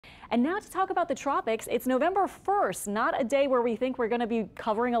And now to talk about the tropics, it's November 1st, not a day where we think we're going to be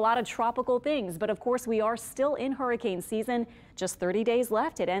covering a lot of tropical things. But of course, we are still in hurricane season. Just 30 days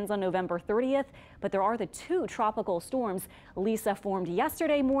left. It ends on November 30th. But there are the two tropical storms. Lisa formed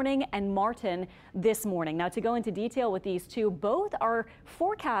yesterday morning and Martin this morning. Now, to go into detail with these two, both are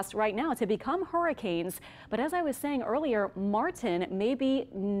forecast right now to become hurricanes. But as I was saying earlier, Martin may be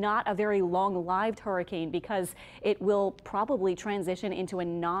not a very long-lived hurricane because it will probably transition into a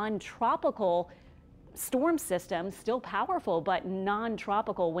non-tropical storm system, still powerful, but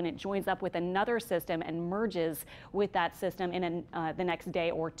non-tropical when it joins up with another system and merges with that system in the next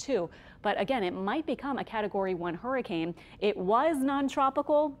day or two. But again, it might become a Category 1 hurricane. It was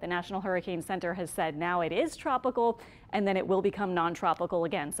non-tropical. The National Hurricane Center has said now it is tropical, and then it will become non-tropical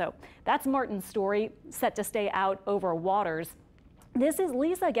again. So that's Martin's story, set to stay out over waters. This is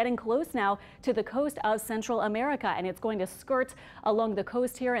Lisa getting close now to the coast of Central America, and it's going to skirt along the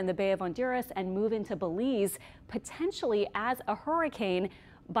coast here in the Bay of Honduras and move into Belize, potentially as a hurricane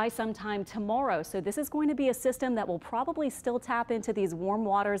by sometime tomorrow. So this is going to be a system that will probably still tap into these warm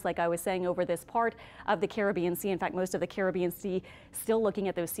waters, like I was saying, over this part of the Caribbean Sea. In fact, most of the Caribbean Sea still looking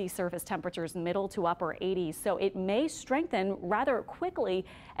at those sea surface temperatures middle to upper 80s. So it may strengthen rather quickly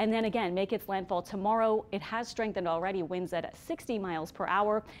and then again make its landfall tomorrow. It has strengthened already, winds at 60 miles per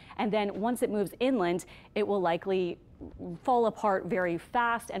hour. And then once it moves inland, it will likely fall apart very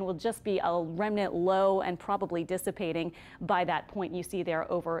fast and will just be a remnant low and probably dissipating by that point you see there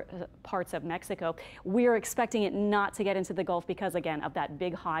over parts of Mexico. We're expecting it not to get into the Gulf because, again, of that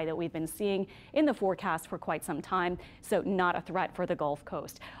big high that we've been seeing in the forecast for quite some time. So not a threat for the Gulf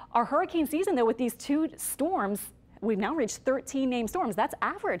Coast. Our hurricane season, though, with these two storms, we've now reached 13 named storms. That's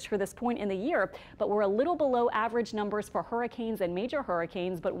average for this point in the year, but we're a little below average numbers for hurricanes and major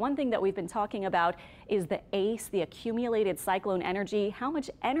hurricanes. But one thing that we've been talking about is the ACE, the accumulated cyclone energy. How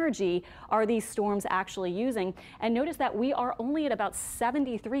much energy are these storms actually using? And notice that we are only at about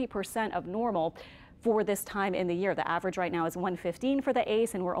 73% of normal for this time in the year. The average right now is 115 for the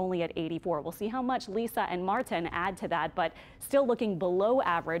ACE, and we're only at 84. We'll see how much Lisa and Martin add to that, but still looking below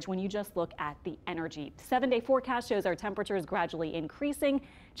average when you just look at the energy. 7-day forecast shows our temperatures gradually increasing.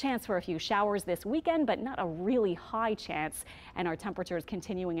 Chance for a few showers this weekend, but not a really high chance. And our temperatures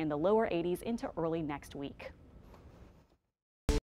continuing in the lower 80s into early next week.